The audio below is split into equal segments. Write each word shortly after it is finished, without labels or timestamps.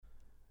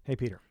Hey,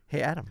 Peter.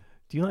 Hey, Adam.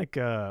 Do you like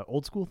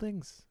old school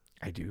things?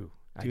 I do.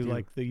 Do you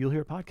like the You'll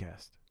Hear It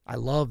podcast? I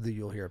love the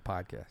You'll Hear It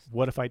podcast.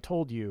 What if I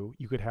told you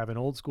you could have an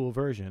old school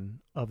version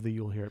of the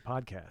You'll Hear It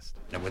podcast?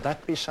 Now, would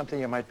that be something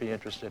you might be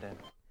interested in?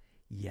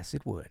 Yes,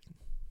 it would.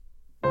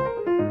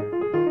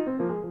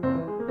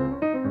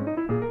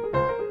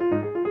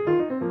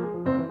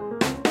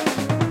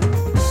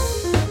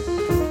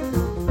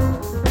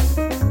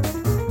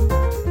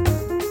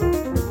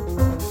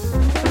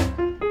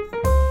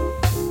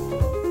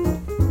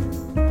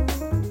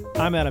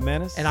 I'm Adam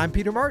Manis. And I'm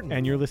Peter Martin.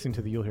 And you're listening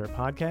to the You'll Hear It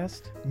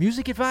podcast.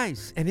 Music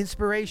advice and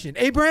inspiration.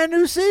 A brand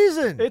new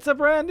season. It's a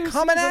brand new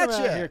Coming season at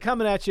around ya. here.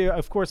 Coming at you.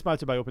 Of course,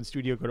 sponsored by Open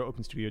Studio. Go to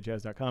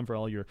openstudiojazz.com for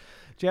all your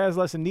jazz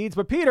lesson needs.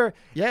 But Peter,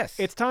 Yes.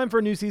 it's time for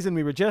a new season.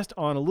 We were just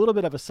on a little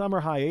bit of a summer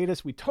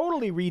hiatus. We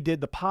totally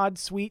redid the pod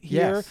suite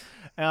here. Yes.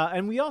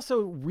 And we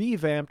also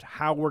revamped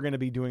how we're going to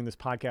be doing this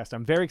podcast.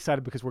 I'm very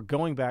excited because we're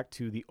going back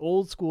to the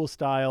old school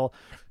style,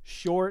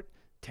 short,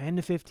 10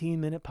 to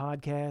 15 minute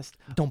podcast.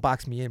 Don't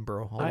box me in,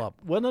 bro. Hold up.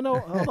 Well, no,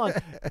 hold on.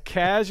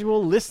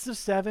 Casual lists of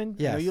 7. I know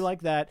Yes. you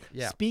like that.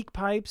 Yeah. Speak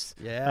pipes.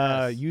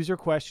 Yes. User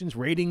questions,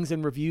 ratings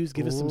and reviews.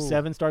 Give us some Ooh.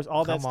 7 stars.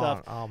 All that Come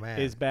stuff on. Oh,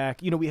 man. is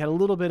back. You know, we had a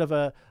little bit of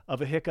a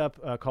hiccup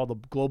called the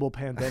global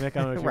pandemic. I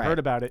don't know if you Right. heard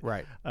about it.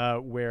 Right.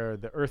 Where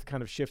the earth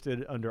kind of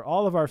shifted under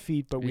all of our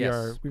feet, but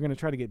Yes. we're going to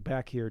try to get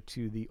back here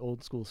to the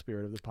old school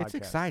spirit of the podcast. It's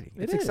exciting.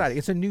 It It's is. exciting.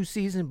 It's a new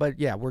season, but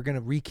yeah, we're going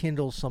to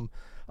rekindle some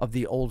of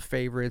the old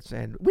favorites,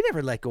 and we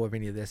never let go of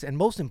any of this. And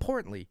most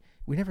importantly,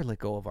 we never let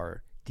go of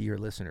our dear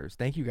listeners.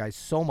 Thank you guys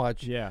so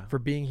much Yeah. for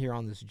being here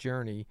on this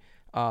journey.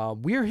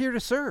 We are here to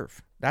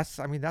serve. That's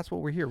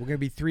what we're here. We're going to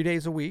be 3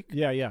 days a week.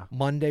 Yeah.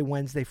 Monday,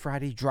 Wednesday,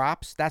 Friday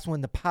drops. That's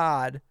when the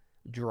pod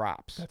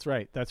drops. That's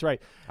right.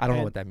 I don't know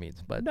And- what that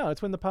means, but No,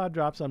 it's when the pod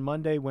drops on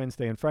Monday,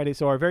 Wednesday, and Friday.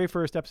 So our very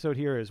first episode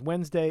here is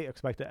Wednesday.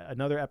 Expect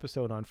another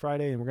episode on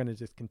Friday, and we're going to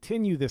just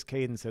continue this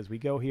cadence as we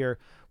go here.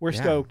 We're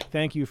Yeah. stoked.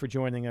 Thank you for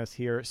joining us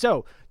here.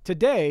 So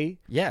today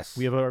yes,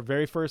 we have our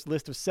very first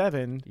list of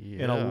 7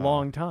 in a Yeah.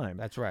 long time.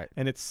 that's right.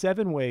 And it's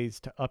 7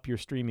 ways to up your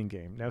streaming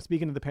game. Now,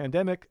 speaking of the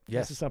pandemic,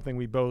 Yes. this is something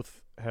we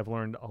both have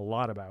learned a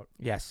lot about.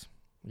 Yes,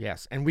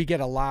 and we get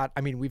a lot.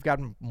 I mean, we've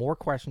gotten more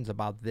questions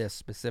about this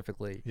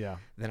specifically Yeah.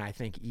 than I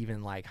think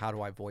even like how do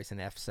I voice an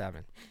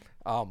F7.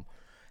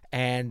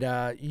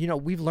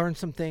 We've learned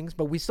some things,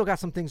 but we still got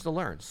some things to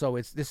learn. So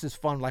this is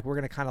fun. Like we're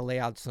going to kind of lay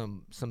out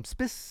some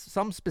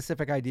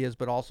specific ideas,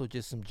 but also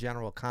just some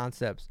general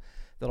concepts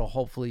that'll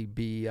hopefully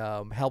be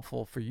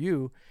helpful for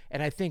you.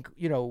 And I think,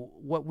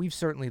 what we've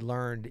certainly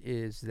learned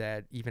is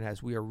that even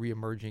as we are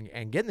reemerging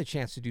and getting the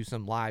chance to do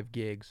some live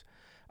gigs,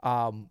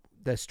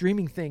 the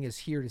streaming thing is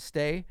here to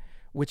stay,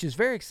 which is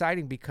very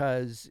exciting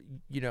because,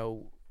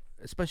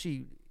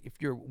 especially if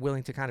you're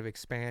willing to kind of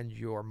expand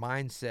your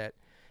mindset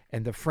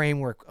and the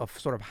framework of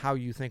sort of how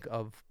you think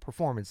of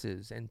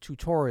performances and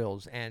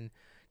tutorials and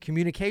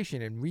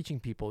communication and reaching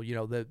people.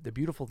 The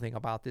beautiful thing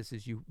about this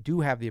is you do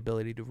have the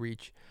ability to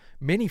reach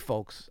many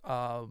folks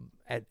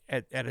at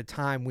a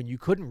time when you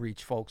couldn't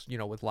reach folks,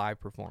 with live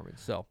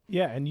performance. So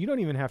Yeah, and you don't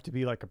even have to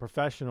be like a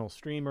professional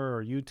streamer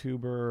or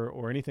YouTuber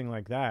or anything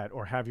like that,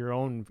 or have your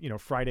own,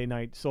 Friday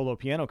night solo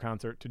piano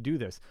concert to do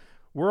this.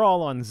 We're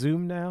all on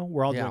Zoom now.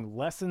 We're all Yeah. doing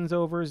lessons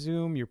over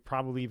Zoom. You're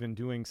probably even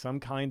doing some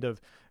kind of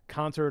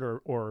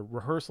concert or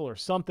rehearsal or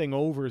something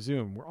over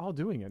Zoom. We're all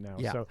doing it now.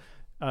 Yeah. So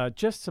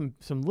just some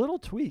little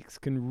tweaks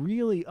can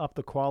really up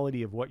the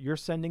quality of what you're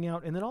sending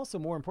out, and then also,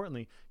 more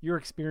importantly, your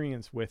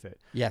experience with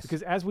it. Yes.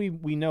 Because as we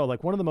know,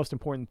 like one of the most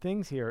important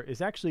things here is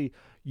actually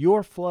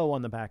your flow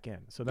on the back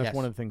end. So that's Yes.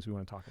 one of the things we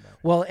want to talk about.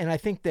 Well, and I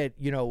think that,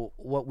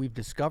 what we've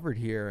discovered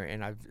here,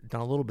 and I've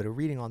done a little bit of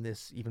reading on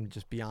this, even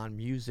just beyond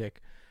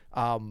music,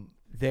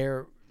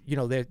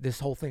 this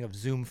whole thing of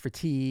Zoom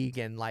fatigue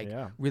and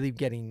really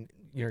getting,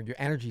 your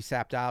energy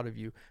sapped out of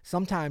you.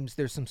 Sometimes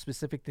there's some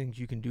specific things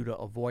you can do to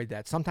avoid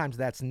that. Sometimes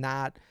that's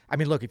not,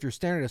 look, if you're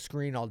staring at a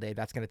screen all day,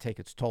 that's going to take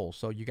its toll.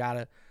 So you got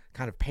to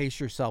kind of pace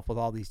yourself with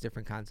all these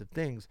different kinds of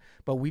things.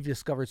 But we've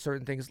discovered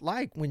certain things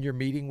like when you're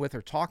meeting with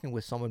or talking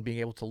with someone, being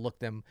able to look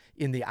them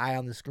in the eye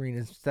on the screen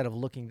instead of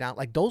looking down.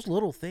 Like those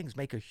little things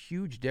make a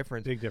huge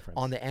difference. Big difference.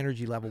 On the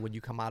energy level when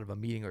you come out of a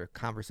meeting or a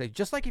conversation.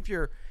 Just like if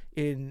you're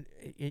in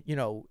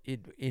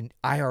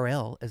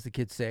IRL, as the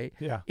kids say,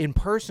 Yeah. in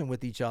person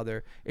with each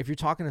other, if you're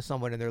talking to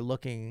someone and they're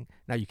looking,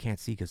 now you can't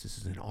see because this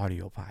is an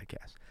audio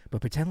podcast,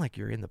 but pretend like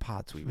you're in the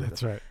pod suite with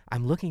That's them. right.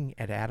 I'm looking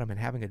at Adam and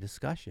having a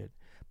discussion,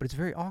 but it's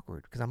very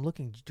awkward because I'm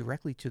looking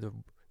directly to the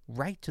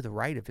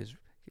right of his.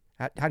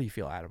 How do you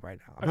feel, Adam, right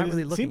now? I'm not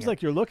really it looking seems at,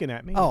 like you're looking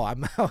at me. Oh,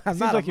 I'm Seems not. like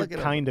I'm you're looking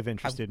at- kind of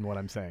interested in what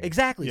I'm saying.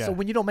 Exactly. Yeah. So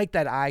when you don't make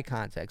that eye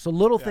contact, so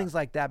little Yeah. things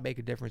like that make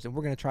a difference. And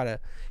we're going to try to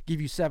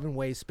give you 7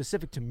 ways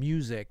specific to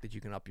music that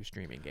you can up your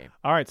streaming game.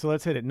 All right, so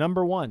let's hit it.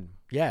 Number 1.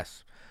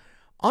 Yes.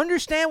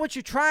 Understand what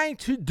you're trying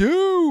to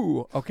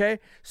do. Okay.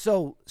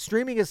 So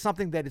streaming is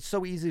something that it's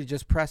so easy to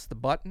just press the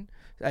button.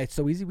 It's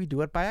so easy we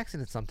do it by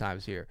accident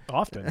sometimes here.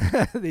 Often.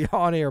 The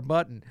on-air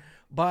button.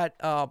 But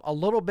a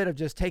little bit of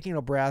just taking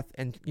a breath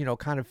and,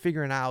 kind of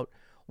figuring out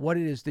what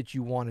it is that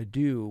you want to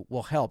do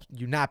will help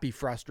you not be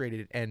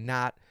frustrated and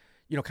not,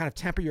 kind of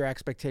temper your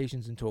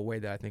expectations into a way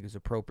that I think is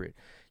appropriate.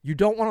 You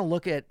don't want to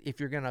look at, if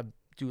you're going to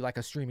do like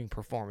a streaming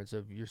performance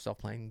of yourself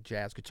playing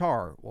jazz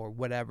guitar or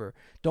whatever,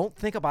 don't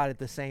think about it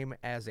the same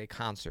as a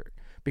concert,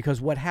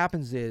 because what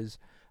happens is,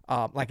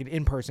 like an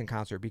in-person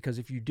concert, because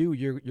if you do,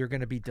 you're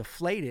going to be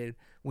deflated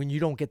when you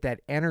don't get that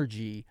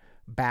energy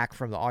back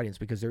from the audience,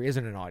 because there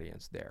isn't an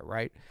audience there,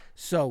 right?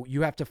 So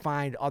you have to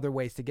find other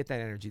ways to get that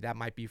energy. That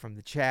might be from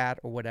the chat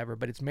or whatever,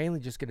 but it's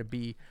mainly just going to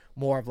be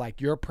more of like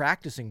you're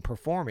practicing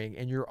performing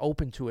and you're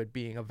open to it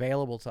being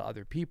available to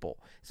other people.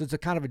 So it's a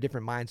kind of a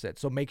different mindset.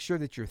 So make sure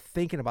that you're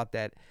thinking about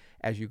that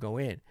as you go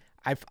in.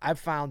 I've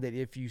found that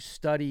if you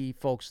study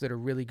folks that are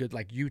really good,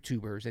 like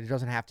YouTubers, and it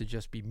doesn't have to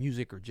just be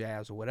music or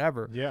jazz or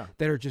whatever,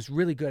 that are just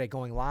really good at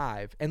going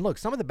live. And look,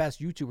 some of the best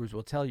YouTubers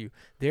will tell you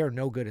they are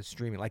no good at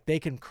streaming. Like they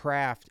can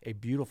craft a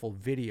beautiful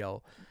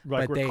video,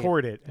 like but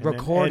record it, and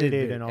edit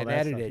it, and all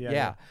that edit stuff. it.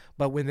 Yeah.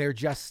 But when they're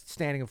just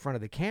standing in front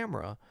of the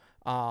camera,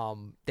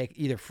 they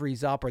either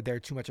freeze up or they're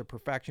too much of a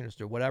perfectionist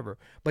or whatever.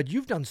 But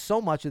you've done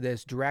so much of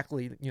this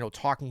directly,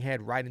 talking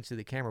head right into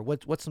the camera.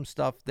 What's some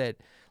stuff that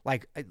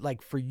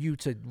like for you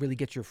to really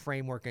get your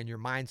framework and your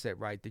mindset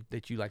right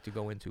that you like to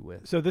go into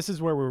with? So this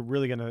is where we're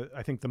really going to,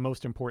 I think the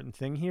most important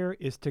thing here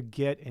is to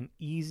get an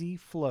easy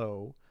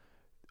flow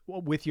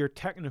with your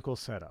technical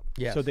setup,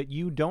 so that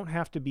you don't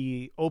have to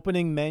be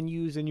opening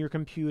menus in your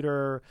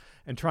computer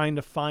and trying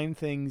to find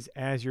things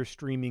as you're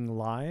streaming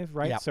live,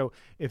 right? Yep. So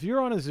if you're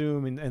on a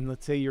Zoom and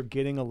let's say you're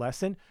getting a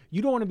lesson,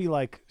 you don't want to be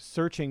like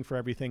searching for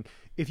everything.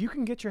 If you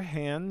can get your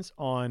hands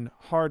on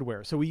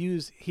hardware, so we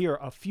use here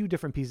a few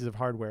different pieces of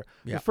hardware.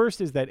 Yep. The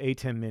first is that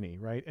ATEM Mini,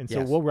 right? And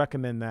so we'll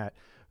recommend that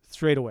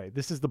straight away.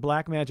 This is the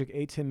Blackmagic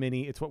ATEM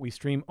Mini. It's what we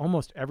stream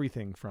almost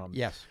everything from.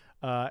 Yes.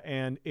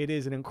 And it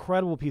is an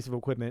incredible piece of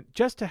equipment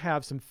just to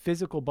have some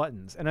physical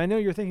buttons. And I know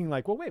you're thinking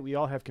like, well, wait, we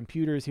all have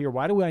computers here.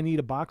 Why do I need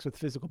a box with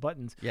physical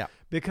buttons? Yeah.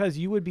 Because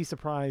you would be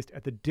surprised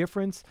at the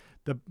difference,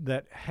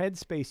 that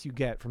headspace you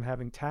get from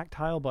having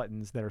tactile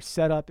buttons that are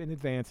set up in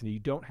advance, and you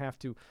don't have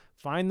to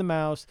find the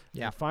mouse,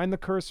 and find the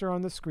cursor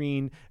on the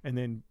screen, and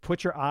then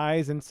put your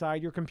eyes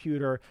inside your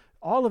computer.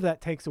 All of that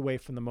takes away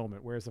from the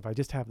moment. Whereas if I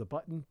just have the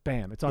button,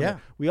 bam, it's on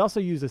there. We also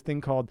use this thing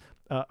called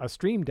a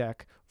Stream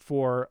Deck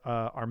for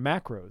our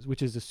macros,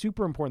 which is a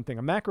super important thing.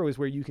 A macro is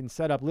where you can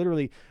set up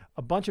literally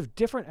a bunch of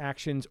different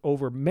actions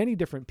over many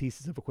different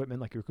pieces of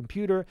equipment, like your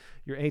computer,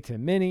 your ATEM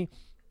Mini,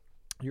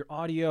 your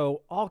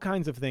audio, all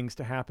kinds of things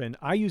to happen.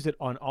 I use it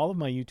on all of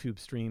my YouTube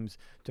streams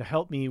to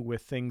help me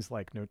with things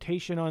like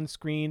notation on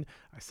screen.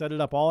 I set it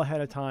up all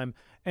ahead of time.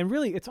 And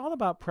really, it's all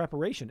about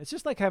preparation. It's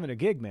just like having a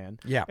gig, man.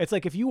 Yeah. It's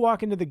like if you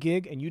walk into the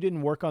gig and you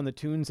didn't work on the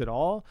tunes at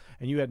all,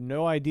 and you had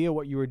no idea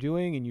what you were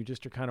doing, and you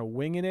just are kind of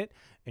winging it,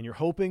 and you're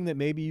hoping that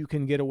maybe you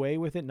can get away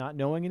with it not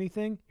knowing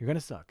anything, you're going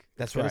to suck.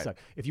 That's right. right.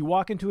 If you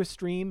walk into a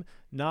stream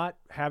not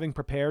having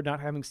prepared, not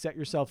having set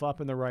yourself up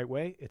in the right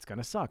way, it's going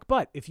to suck.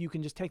 But if you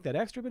can just take that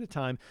extra bit of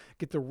time,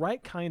 get the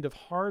right kind of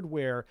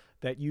hardware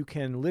that you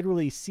can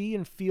literally see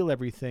and feel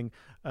everything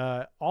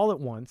all at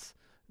once,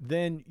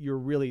 then you're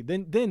really,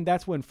 then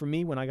that's when, for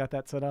me, when I got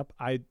that set up,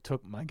 I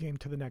took my game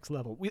to the next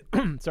level.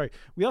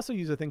 We also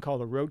use a thing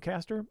called a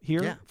Rodecaster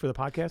here for the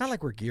podcast. Not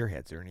like we're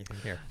gearheads or anything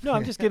here. No,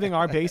 I'm just giving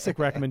our basic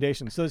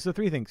recommendations. So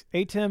three things: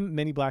 ATEM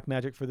Mini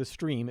Blackmagic for the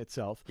stream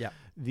itself. Yeah.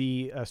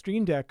 The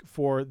Stream Deck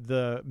for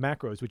the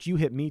macros, which you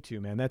hit me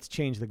to, man. That's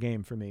changed the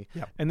game for me.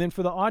 Yep. And then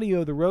for the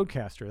audio, the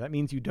Rodecaster. That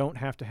means you don't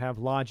have to have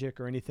Logic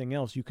or anything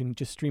else. You can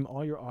just stream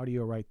all your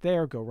audio right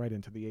there. Go right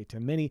into the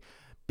ATEM Mini.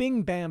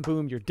 Bing, bam,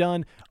 boom. You're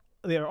done.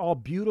 They're all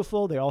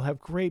beautiful. They all have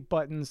great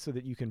buttons so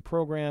that you can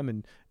program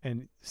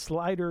and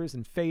sliders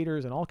and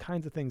faders and all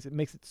kinds of things. It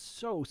makes it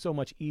so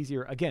much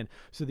easier, again,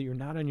 so that you're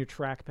not on your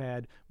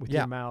trackpad with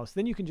your mouse.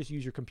 Then you can just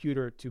use your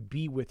computer to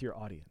be with your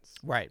audience.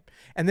 Right.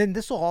 And then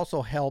this will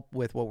also help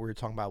with what we were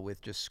talking about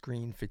with just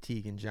screen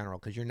fatigue in general,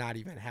 because you're not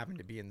even having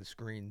to be in the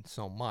screen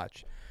so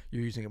much.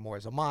 You're using it more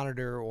as a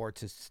monitor or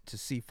to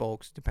see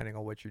folks, depending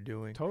on what you're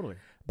doing. Totally.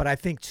 But I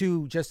think,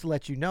 too, just to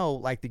let you know,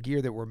 like the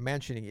gear that we're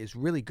mentioning is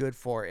really good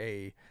for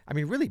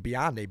really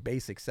beyond a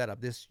basic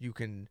setup. This you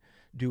can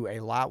do a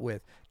lot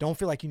with. Don't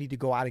feel like you need to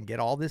go out and get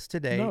all this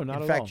today. No, not at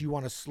all. In fact, you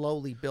want to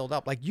slowly build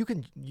up. Like you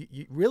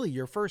really,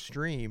 your first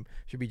stream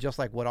should be just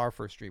like what our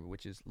first stream,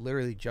 which is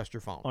literally just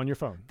your phone. On your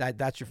phone.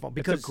 That's your phone.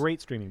 Because it's a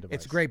great streaming device.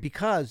 It's great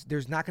because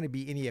there's not going to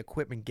be any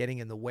equipment getting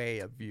in the way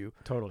of you.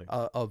 Totally.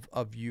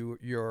 Of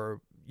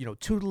your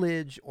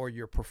tutelage or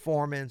your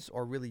performance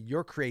or really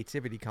your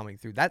creativity coming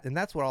through that. And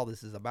that's what all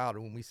this is about.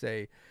 And when we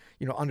say,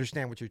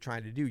 understand what you're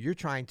trying to do, you're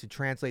trying to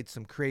translate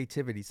some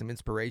creativity, some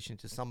inspiration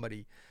to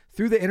somebody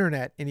through the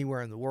internet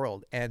anywhere in the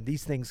world. And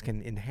these things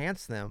can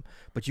enhance them,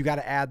 but you got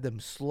to add them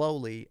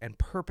slowly and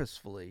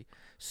purposefully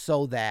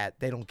so that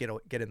they don't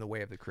get in the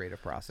way of the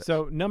creative process.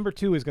 So number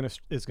 2 is going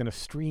to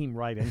stream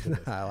right into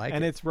this. I like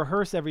and it. it's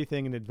rehearse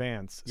everything in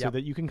advance so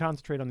that you can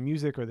concentrate on the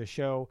music or the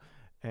show.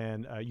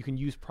 And you can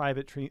use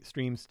private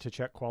streams to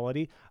check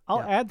quality.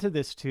 I'll add to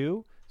this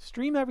too,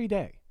 stream every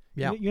day.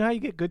 Yeah. You know how you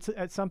get good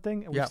at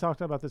something? And Yeah. we've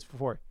talked about this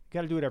before. You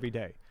got to do it every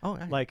day. Oh,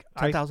 nice. Like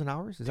 10,000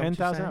 hours? Is that what you're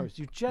 10,000 saying? hours.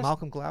 You just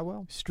Malcolm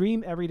Gladwell?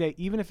 stream every day,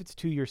 even if it's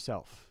to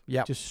yourself.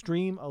 Yep. Just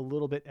stream a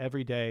little bit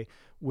every day.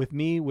 With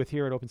me, with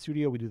here at Open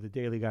Studio, we do the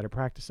daily guided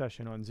practice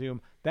session on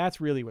Zoom. That's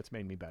really what's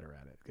made me better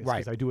at it. Right.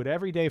 Because I do it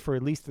every day for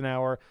at least an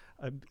hour.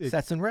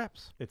 Sets and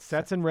reps. It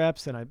sets and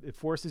reps, and it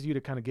forces you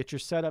to kind of get your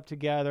setup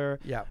together.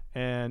 Yeah.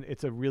 And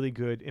it's a really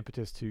good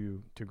impetus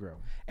to grow.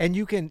 And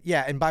you can,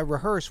 and by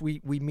rehearse,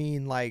 we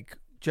mean like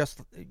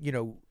just,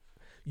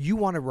 you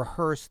want to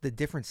rehearse the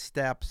different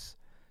steps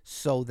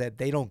so that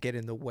they don't get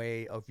in the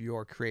way of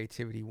your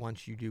creativity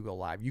once you do go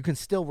live. You can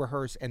still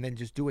rehearse and then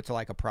just do it to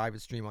like a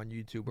private stream on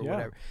YouTube or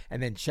whatever,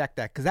 and then check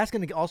that, because that's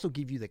going to also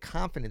give you the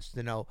confidence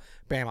to know,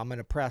 bam, I'm going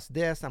to press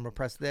this, I'm going to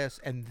press this,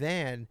 and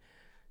then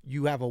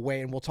you have a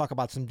way, and we'll talk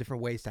about some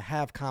different ways to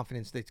have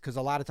confidence, because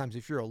a lot of times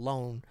if you're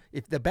alone,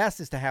 if the best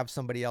is to have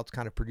somebody else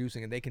kind of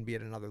producing, and they can be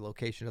at another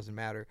location, doesn't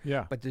matter.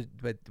 Yeah. But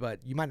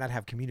you might not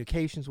have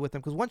communications with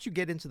them, because once you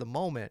get into the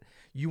moment,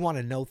 you want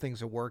to know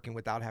things are working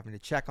without having to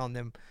check on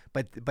them.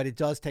 But it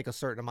does take a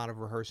certain amount of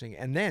rehearsing,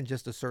 and then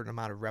just a certain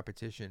amount of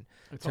repetition.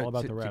 It's all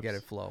about the reps to get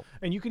it flow.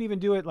 And you can even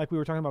do it like we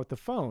were talking about with the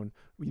phone.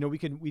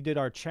 We did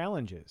our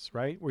challenges,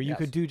 right? Where you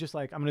could do just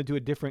like, I'm going to do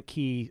a different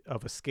key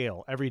of a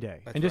scale every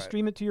day, and just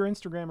stream it to your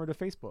Instagram or to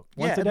Facebook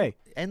once a day.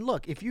 And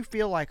look, if you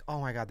feel like,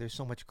 oh my God, there's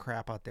so much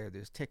crap out there.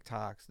 There's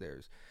TikToks,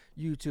 there's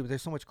YouTube,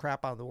 there's so much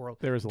crap out in the world.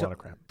 There is a lot of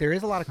crap. There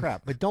is a lot of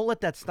crap, but don't let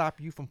that stop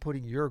you from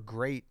putting your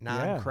great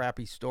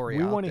non-crappy story out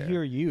there. We want to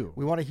hear you.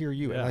 We want to hear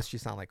you, unless you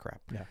sound like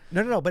crap. Yeah.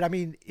 No. But I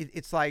mean,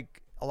 it's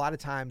like a lot of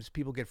times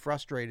people get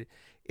frustrated.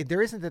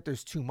 There isn't that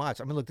there's too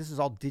much. I mean, look, this is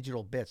all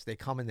digital bits. They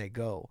come and they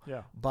go.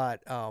 Yeah.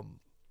 But,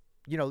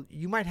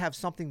 you might have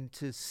something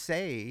to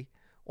say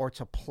or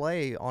to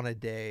play on a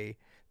day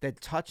that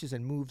touches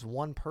and moves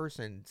one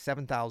person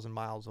 7,000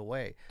 miles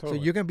away. Totally.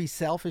 So you're going to be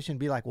selfish and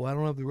be like, well, I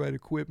don't have the right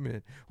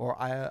equipment, or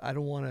I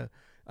don't want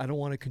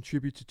to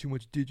contribute to too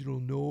much digital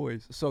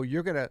noise. So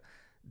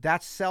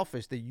that's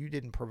selfish that you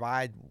didn't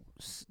provide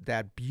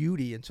that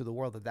beauty into the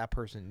world that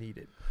person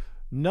needed.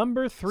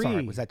 Number 3.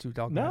 Sorry, was that too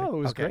dogmatic? No,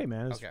 it was great,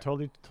 man. It's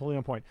totally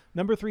on point.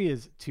 Number 3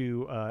 is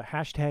to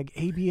hashtag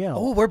ABL.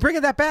 Oh, we're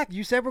bringing that back.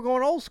 You said we're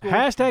going old school.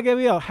 Hashtag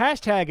ABL.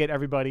 Hashtag it,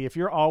 everybody, if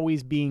you're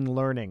always being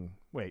learning.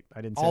 Wait,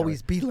 I didn't say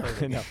always that right. be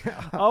learning. No.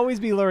 Always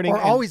be learning. Or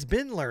always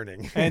been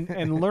learning.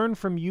 and learn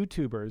from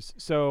YouTubers.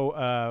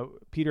 So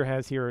Peter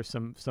has here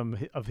some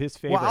of his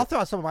favorites. Well, I'll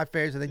throw out some of my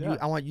favorites, and then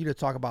I want you to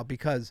talk about,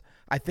 because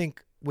I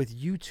think with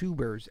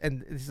YouTubers,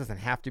 and this doesn't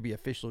have to be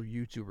official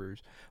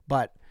YouTubers,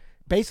 but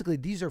basically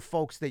these are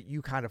folks that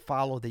you kind of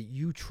follow, that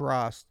you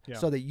trust,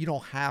 so that you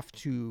don't have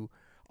to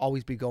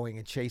always be going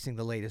and chasing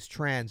the latest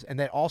trends, and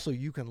that also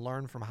you can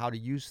learn from how to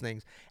use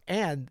things.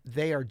 And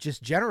they are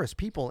just generous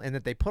people in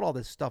that they put all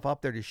this stuff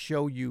up there to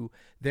show you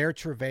their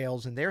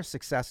travails and their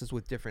successes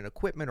with different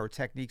equipment or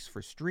techniques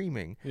for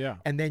streaming. Yeah.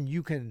 And then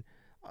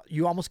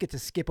you almost get to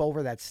skip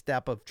over that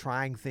step of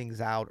trying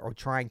things out or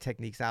trying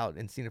techniques out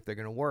and seeing if they're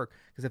going to work.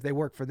 Because if they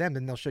work for them,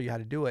 then they'll show you how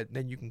to do it.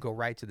 Then you can go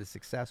right to the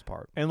success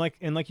part. And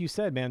like you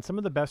said, man, some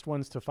of the best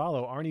ones to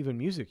follow aren't even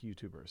music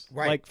YouTubers.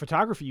 Right. Like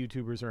photography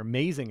YouTubers are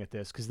amazing at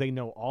this because they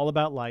know all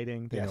about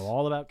lighting. They know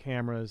all about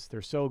cameras.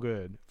 They're so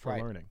good for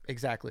learning.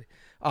 Exactly.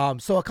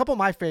 So a couple of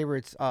my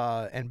favorites,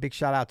 and big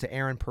shout out to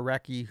Aaron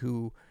Parecki,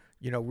 who,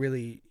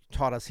 really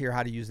taught us here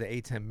how to use the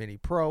A10 Mini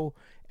Pro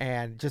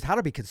and just how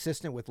to be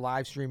consistent with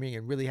live streaming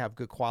and really have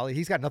good quality.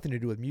 He's got nothing to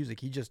do with music.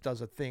 He just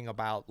does a thing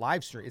about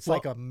live stream. It's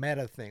like a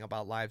meta thing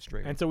about live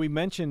streaming. And so we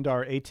mentioned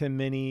our A10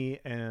 Mini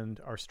and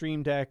our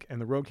Stream Deck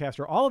and the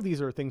Rodecaster. All of these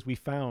are things we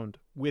found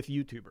with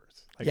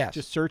YouTubers. Like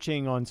just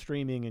searching on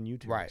streaming and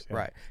YouTube.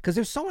 Right. Because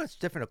there's so much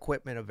different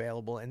equipment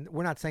available, and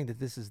we're not saying that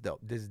this is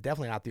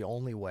definitely not the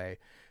only way.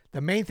 The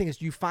main thing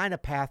is you find a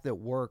path that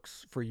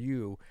works for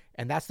you,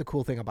 and that's the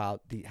cool thing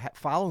about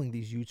following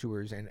these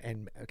YouTubers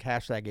and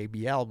hashtag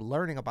ABL,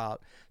 learning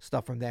about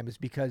stuff from them, is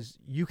because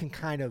you can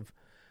kind of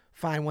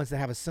find ones that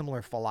have a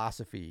similar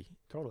philosophy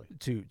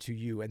to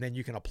you, and then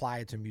you can apply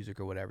it to music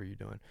or whatever you're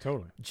doing.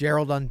 Totally.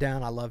 Gerald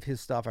Undown, I love his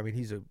stuff. I mean,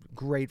 he's a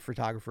great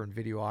photographer and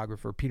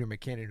videographer. Peter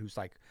McKinnon, who's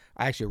like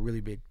actually a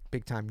really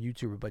big time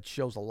YouTuber, but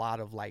shows a lot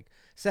of like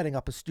setting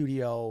up a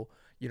studio,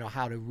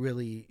 how to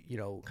really,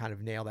 kind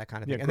of nail that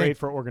kind of thing. Yeah, great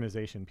for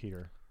organization,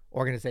 Peter.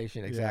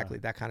 Organization, exactly.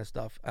 That kind of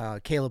stuff.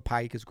 Caleb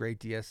Pike is great,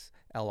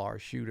 DSLR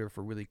shooter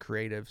for really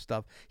creative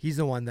stuff. He's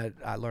the one that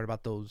I learned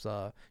about those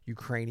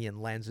Ukrainian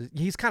lenses.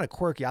 He's kind of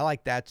quirky. I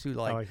like that too.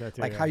 Like,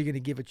 how you're going to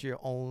give it your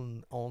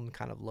own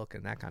kind of look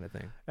and that kind of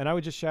thing. And I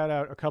would just shout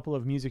out a couple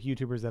of music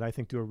YouTubers that I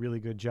think do a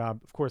really good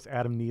job. Of course,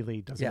 Adam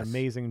Neely does an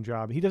amazing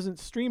job. He doesn't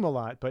stream a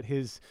lot, but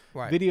his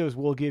videos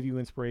will give you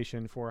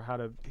inspiration for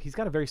he's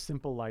got a very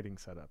simple lighting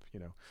setup,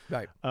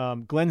 Right.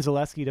 Glenn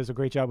Zaleski does a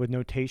great job with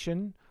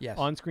notation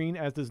on screen,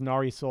 as does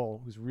Nari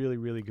Soul, who's really,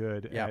 really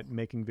good at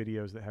making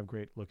videos that have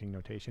great looking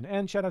notation.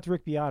 And shout out to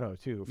Rick Beato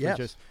too for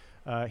just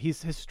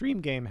his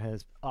stream game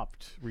has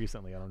upped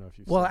recently. I don't know if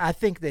you've Well, seen it. I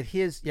think that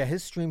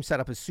his stream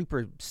setup is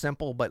super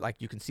simple, but like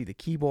you can see the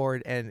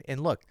keyboard and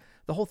look,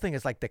 the whole thing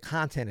is like the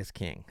content is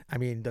king. I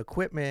mean, the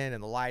equipment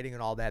and the lighting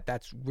and all that,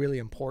 that's really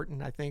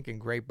important, I think, and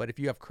great. But if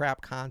you have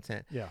crap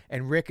content, Yeah.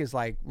 and Rick is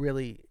like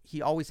really,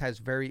 he always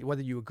has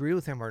whether you agree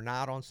with him or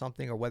not on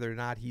something, or whether or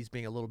not he's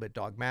being a little bit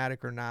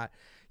dogmatic or not,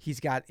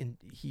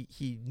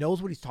 he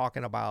knows what he's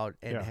talking about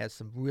and Yeah. has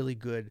some really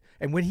good.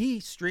 And when he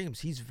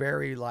streams, he's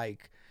very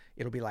like,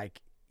 it'll be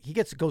like, he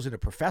goes into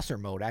professor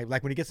mode.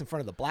 Like when he gets in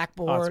front of the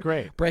blackboard, Oh, it's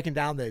great. breaking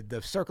down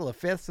the circle of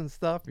fifths and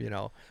stuff,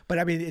 But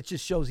I mean, it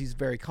just shows he's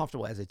very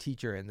comfortable as a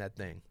teacher in that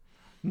thing.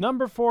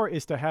 Number 4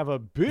 is to have a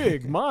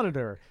big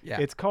monitor. Yeah.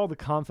 It's called the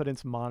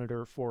Confidence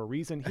Monitor for a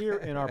reason. Here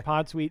in our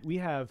pod suite, we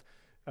have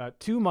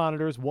 2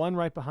 monitors, one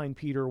right behind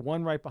Peter,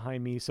 one right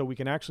behind me, so we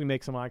can actually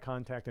make some eye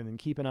contact and then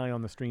keep an eye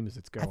on the stream as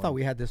it's going. I thought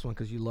we had this one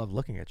because you love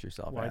looking at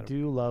yourself. Well, I Adam.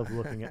 do love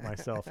looking at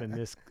myself in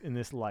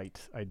this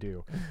light. I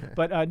do.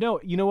 But no,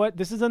 you know what?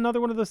 This is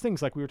another one of those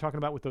things like we were talking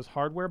about with those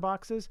hardware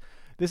boxes.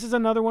 This is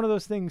another one of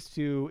those things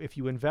too. If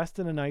you invest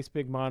in a nice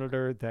big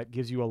monitor that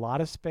gives you a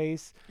lot of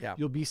space, Yeah.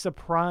 you'll be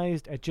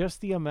surprised at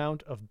just the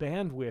amount of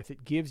bandwidth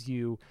it gives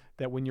you,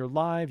 that when you're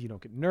live, you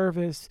don't get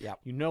nervous. Yep.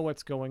 You know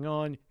what's going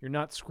on. You're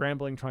not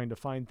scrambling trying to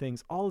find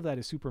things. All of that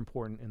is super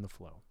important in the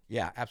flow.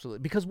 Yeah, absolutely.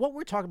 Because what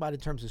we're talking about in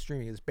terms of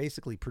streaming is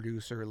basically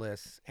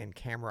producerless and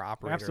camera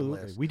operatorless.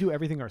 Absolutely. We do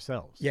everything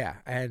ourselves. Yeah,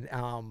 and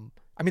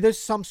I mean, there's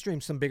some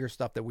streams, some bigger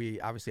stuff that we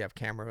obviously have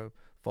camera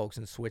folks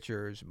and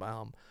switchers,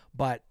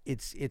 but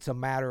it's a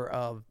matter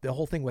of the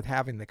whole thing with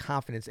having the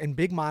confidence. And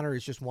big monitor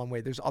is just one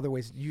way. There's other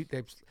ways.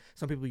 There's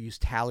some people use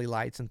tally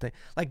lights and things.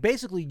 Like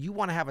basically, you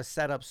want to have a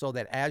setup so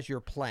that as you're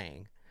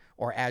playing,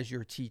 or as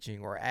you're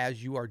teaching, or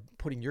as you are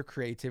putting your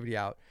creativity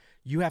out,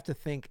 you have to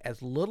think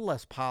as little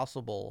as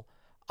possible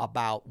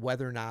about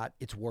whether or not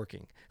it's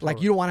working.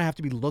 Like you don't want to have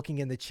to be looking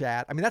in the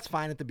chat. I mean, that's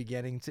fine at the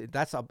beginning.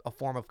 That's a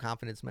form of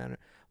confidence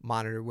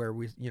monitor where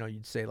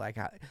you'd say like,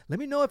 let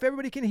me know if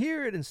everybody can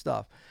hear it and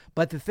stuff.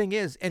 But the thing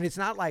is, and it's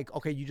not like,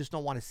 okay, you just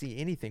don't want to see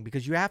anything,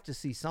 because you have to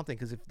see something.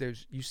 Because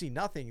if you see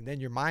nothing,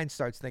 then your mind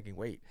starts thinking,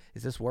 wait,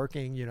 is this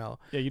working? Yeah,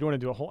 you don't want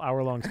to do a whole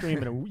hour-long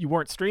stream and you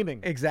weren't streaming.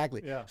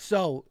 Exactly. Yeah.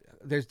 So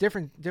there's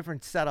different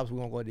setups. We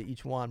won't go into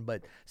each one,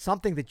 but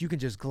something that you can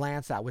just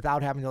glance at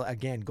without having to,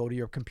 again, go to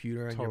your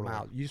computer and your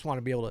mouse. You just want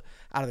to be able to,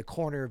 out of the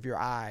corner of your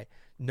eye,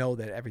 know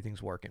that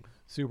everything's working.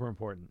 Super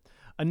important.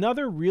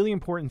 Another really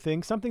important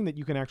thing, something that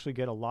you can actually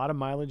get a lot of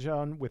mileage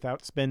on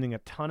without spending a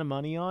ton of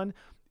money on,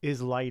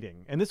 is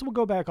lighting. And this will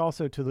go back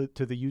also to the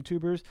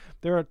YouTubers.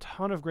 There are a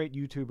ton of great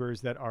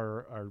YouTubers that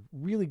are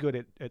really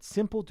good at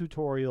simple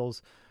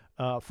tutorials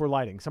for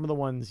lighting. Some of the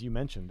ones you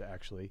mentioned,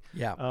 actually.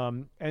 Yeah.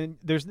 And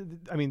there's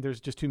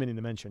just too many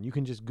to mention. You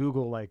can just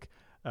Google like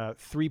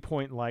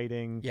 3-point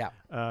lighting. Yeah.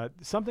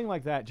 Something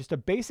like that. Just a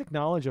basic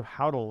knowledge of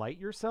how to light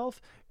yourself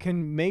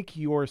can make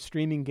your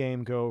streaming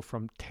game go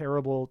from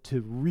terrible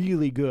to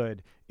really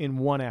good in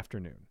one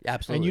afternoon.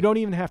 Absolutely. And you don't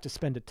even have to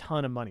spend a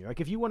ton of money. Like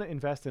if you want to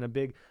invest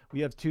in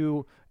we have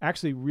 2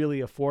 actually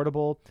really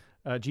affordable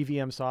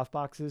GVM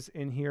softboxes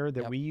in here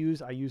that we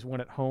use. I use one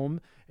at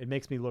home. It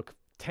makes me look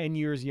 10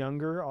 years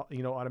younger,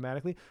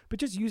 automatically. But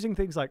just using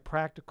things like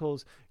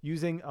practicals,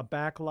 using a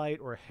backlight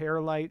or a hair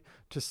light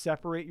to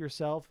separate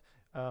yourself,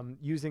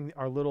 using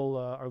our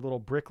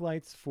little brick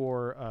lights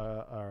for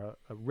our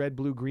red,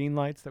 blue, green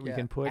lights that we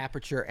can put.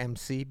 Aperture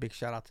MC, big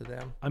shout out to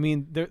them. I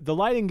mean, the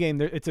lighting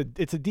game, it's a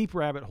deep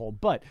rabbit hole,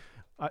 but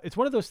it's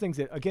one of those things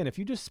that, again, if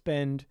you just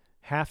spend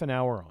half an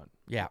hour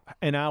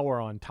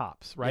on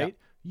tops, right? Yep.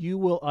 You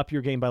will up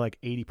your game by like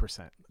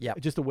 80%. Yeah.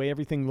 Just the way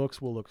everything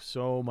looks will look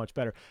so much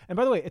better. And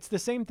by the way, it's the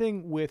same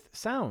thing with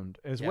sound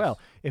as well.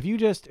 If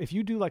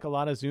you do like a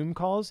lot of Zoom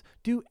calls,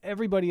 do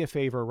everybody a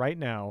favor right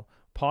now,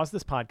 pause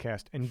this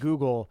podcast and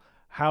Google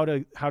how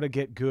to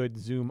get good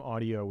Zoom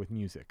audio with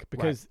music,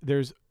 because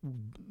there's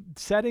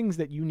settings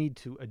that you need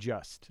to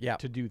adjust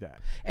to do that.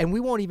 And we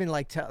won't even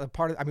like tell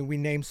we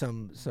named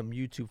some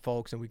YouTube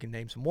folks and we can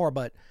name some more,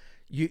 but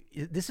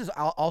this is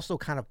also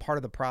kind of part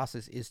of the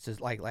process is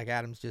to like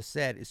Adam's just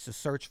said, is to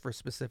search for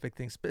specific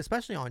things,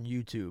 especially on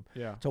YouTube,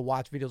 to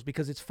watch videos,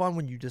 because it's fun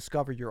when you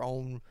discover your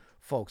own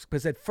folks.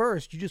 Because at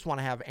first you just want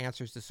to have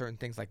answers to certain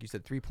things, like you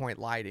said, 3-point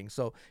lighting.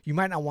 So you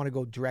might not want to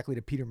go directly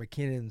to Peter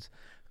McKinnon's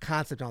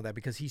concept on that,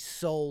 because he's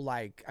so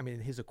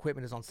his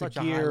equipment is on such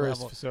a high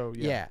level.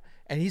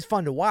 And he's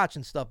fun to watch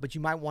and stuff, but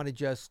you might want to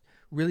just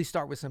really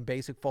start with some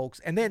basic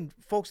folks, and then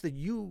folks that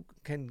you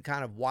can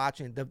kind of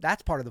watch, and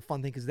that's part of the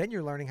fun thing, because then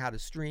you're learning how to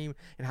stream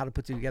and how to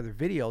put together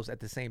videos at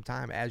the same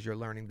time as you're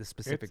learning the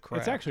specific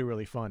craft. It's actually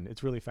really fun.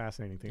 It's really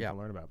fascinating thing to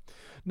learn about.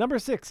 Number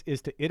 6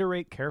 is to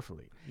iterate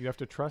carefully. You have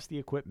to trust the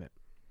equipment.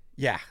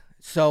 Yeah.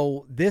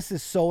 So this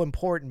is so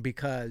important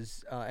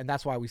because, and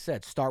that's why we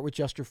said, start with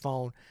just your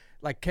phone.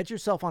 Like, catch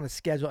yourself on a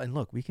schedule, and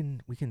look, we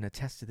can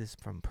attest to this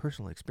from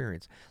personal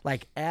experience.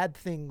 Like, add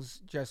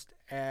things just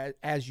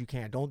as you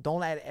can.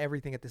 Don't add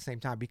everything at the same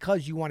time,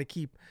 because you want to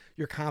keep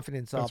your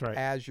confidence up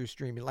as you're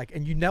streaming. Like,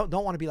 and you don't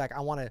want to be like, I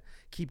want to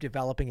keep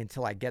developing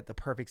until I get the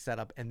perfect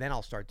setup and then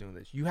I'll start doing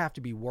this. You have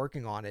to be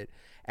working on it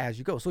as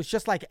you go. So it's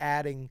just like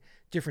adding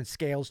different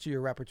scales to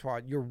your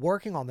repertoire. You're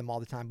working on them all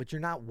the time, but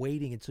you're not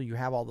waiting until you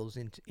have all those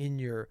in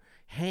your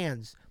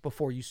hands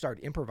before you start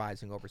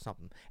improvising over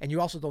something. And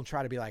you also don't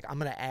try to be like, I'm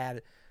going to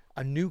add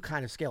a new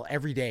kind of scale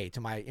every day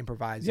to my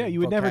improvising. Yeah, you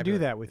would never do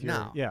that with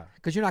your,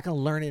 because you're not going to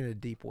learn it in a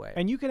deep way.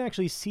 And you can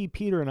actually see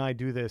Peter and I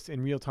do this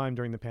in real time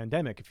during the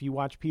pandemic. If you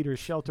watch Peter's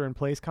Shelter in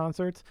Place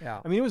concerts,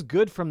 I mean, it was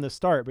good from the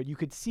start, but you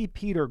could see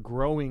Peter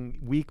growing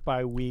week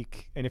by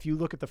week. And if you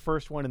look at the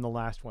first one and the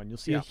last one, you'll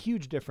see a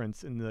huge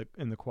difference in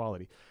the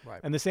quality. Right.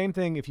 And the same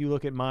thing if you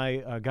look at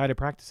my guided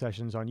practice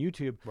sessions on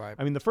YouTube. Right.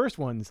 I mean, the first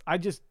ones, I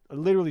just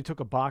literally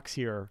took a box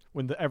here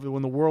when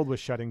the world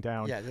was shutting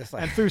down, just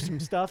like and threw some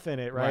stuff in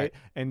it, right?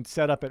 And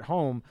set up at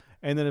home.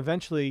 And then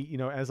eventually, you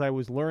know, as I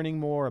was learning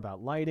more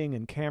about lighting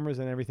and cameras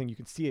and everything, you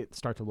could see it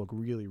start to look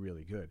really,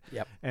 really good.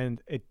 Yep.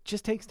 And it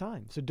just takes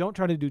time. So don't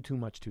try to do too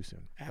much too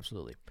soon.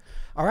 Absolutely.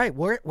 All right,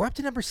 we're up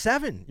to number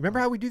 7. Remember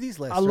how we do these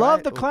lists? I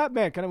love the clap,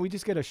 man. Can we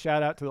just get a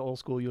shout out to the old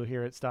school You'll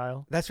Hear It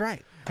style? That's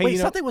right. Hey, wait,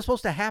 something was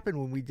supposed to happen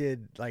when we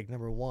did like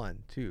number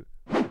 1, 2.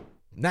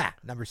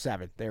 Number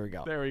 7. There we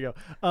go. There we go.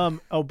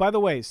 Oh, by the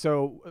way,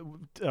 so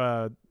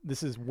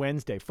this is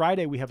Wednesday.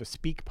 Friday, we have a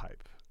speak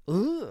pipe.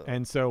 Ooh.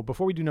 And so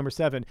before we do number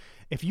 7,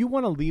 if you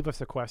want to leave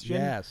us a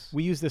question,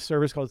 we use this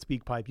service called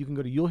SpeakPipe. You can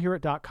go to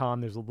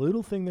you'llhearit.com. There's a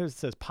little thing there that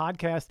says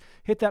podcast.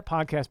 Hit that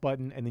podcast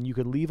button, and then you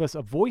could leave us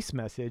a voice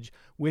message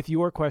with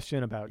your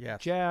question about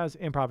jazz,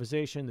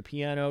 improvisation, the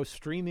piano,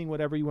 streaming,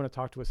 whatever you want to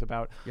talk to us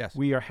about. Yes.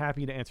 We are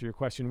happy to answer your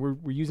question.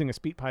 We're using a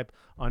SpeakPipe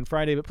on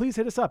Friday, but please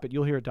hit us up at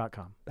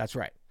you'llhearit.com. That's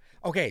right.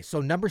 Okay,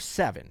 so number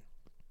 7.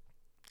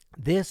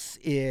 This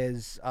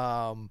is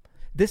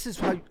this is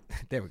how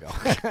there we go.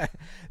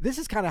 This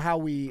is kind of how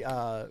we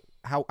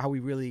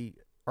really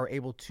are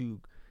able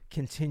to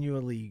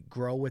continually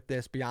grow with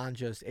this beyond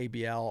just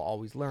ABL,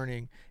 always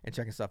learning and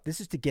checking stuff. This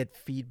is to get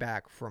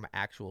feedback from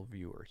actual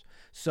viewers.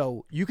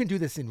 So you can do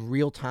this in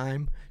real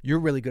time. You're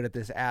really good at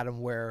this, Adam,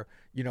 where,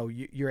 you know,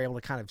 you're able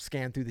to kind of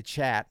scan through the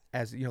chat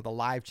as, you know, the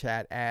live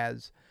chat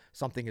as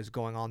something is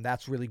going on.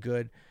 That's really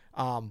good.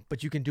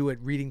 But you can do it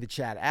reading the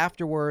chat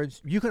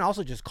afterwards. You can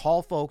also just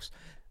call folks.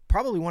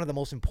 Probably one of the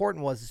most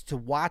important is to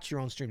watch your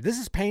own stream. This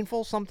is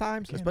painful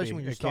sometimes, especially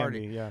when you're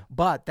starting.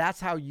 But that's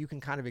how you can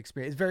kind of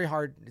experience. It's very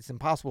hard. It's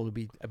impossible to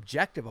be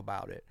objective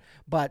about it.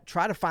 But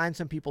try to find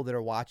some people that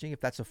are watching, if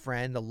that's a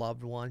friend, a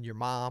loved one, your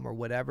mom or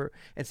whatever,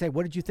 and say,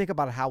 what did you think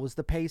about it? How was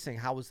the pacing?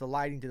 How was the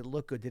lighting? Did it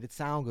look good? Did it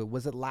sound good?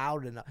 Was it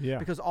loud enough? Yeah.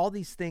 Because all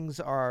these things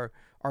are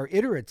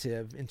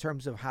iterative in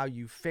terms of how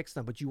you fix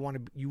them, but you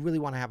really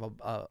want to have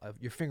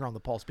your finger on the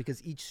pulse,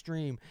 because each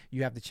stream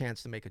you have the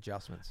chance to make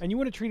adjustments. And you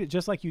want to treat it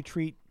just like you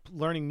treat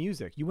learning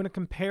music. You want to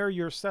compare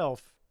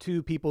yourself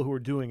to people who are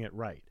doing it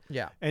right.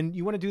 Yeah. And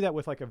you want to do that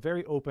with like a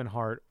very open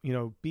heart, you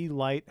know, be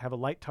light, have a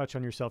light touch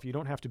on yourself. You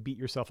don't have to beat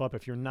yourself up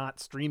if you're not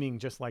streaming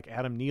just like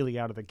Adam Neely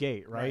out of the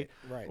gate, right?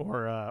 Right.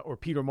 Or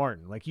Peter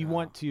Martin. Like you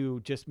want to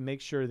just make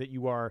sure that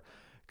you are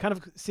kind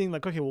of seeing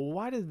like, okay, well,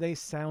 why did they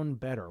sound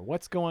better?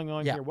 What's going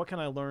on here? What can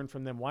I learn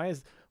from them? Why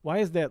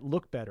is that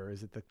look better?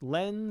 Is it the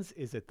lens?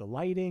 Is it the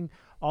lighting?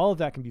 All of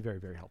that can be very,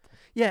 very helpful.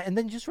 Yeah, and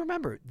then just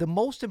remember, the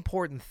most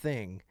important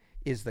thing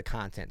is the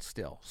content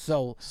still.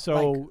 So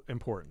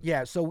important.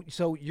 Yeah, so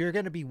you're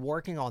going to be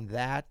working on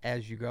that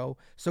as you go.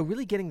 So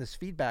really getting this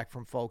feedback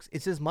from folks,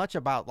 it's as much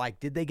about like,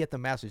 did they get the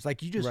message?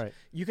 Like you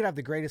could have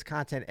the greatest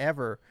content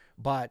ever,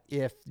 but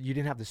if you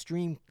didn't have the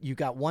stream, you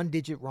got one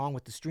digit wrong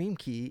with the stream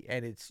key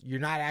and you're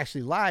not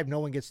actually live, no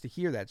one gets to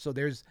hear that. So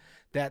there's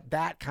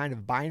that kind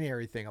of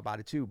binary thing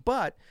about it too.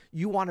 But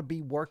you want to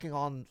be working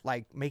on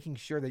like making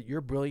sure that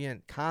your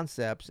brilliant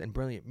concepts and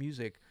brilliant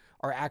music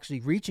are actually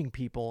reaching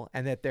people,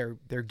 and that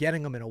they're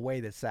getting them in a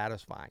way that's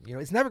satisfying. You know,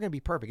 it's never going to be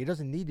perfect. It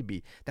doesn't need to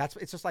be.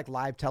 It's just like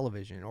live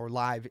television or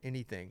live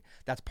anything.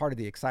 That's part of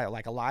the excitement.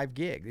 Like a live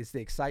gig, it's the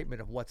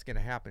excitement of what's going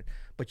to happen.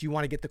 But you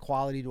want to get the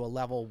quality to a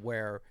level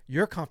where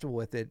you're comfortable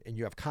with it and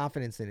you have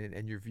confidence in it,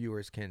 and your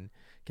viewers can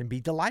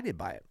be delighted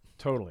by it.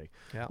 Totally.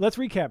 Yeah. Let's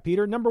recap,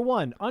 Peter. Number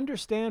 1,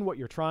 understand what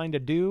you're trying to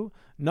do.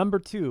 Number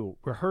 2,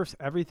 rehearse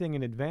everything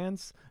in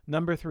advance.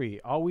 Number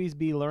 3, always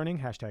be learning,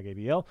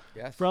 #ABL,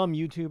 from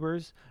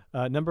YouTubers.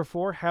 Number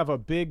 4, have a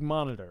big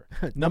monitor.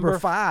 Number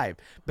 5,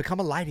 become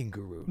a lighting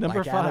guru. Number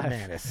like 5, Adam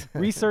Manis.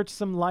 research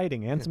some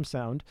lighting and some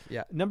sound.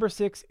 Yeah. Number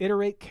 6,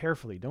 iterate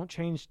carefully. Don't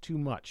change too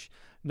much.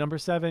 Number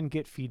 7,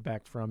 get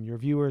feedback from your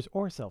viewers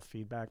or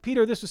self-feedback.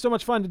 Peter, this was so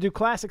much fun to do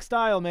classic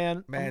style,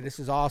 man. This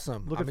is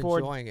awesome. I'm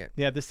enjoying it.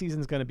 Yeah, this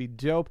season's going to be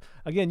dope.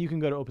 Again, you can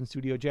go to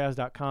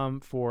openstudiojazz.com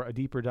for a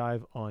deeper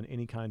dive on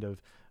any kind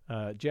of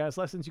jazz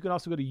lessons. You can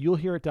also go to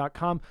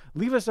you'llhearit.com.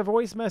 Leave us a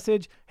voice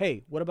message.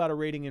 Hey, what about a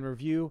rating and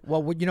review?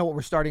 Well, you know what?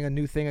 We're starting a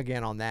new thing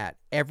again on that.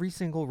 Every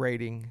single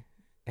rating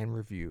and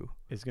review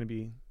is going to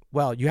be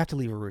Well, you have to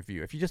leave a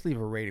review. If you just leave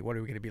a rating, what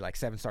are we going to be like?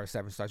 7 stars,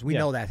 7 stars. We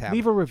know that's happening.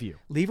 Leave a review.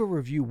 Leave a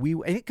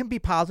review. And it can be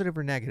positive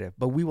or negative,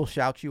 but we will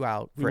shout you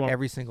out for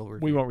every single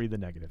review. We won't read the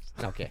negatives.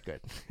 Okay,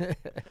 good.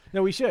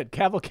 No, we should.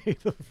 Cavalcade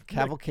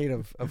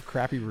of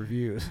crappy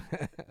reviews.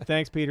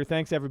 Thanks, Peter.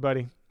 Thanks,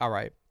 everybody. All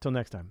right. Till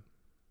next time.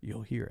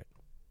 You'll hear it.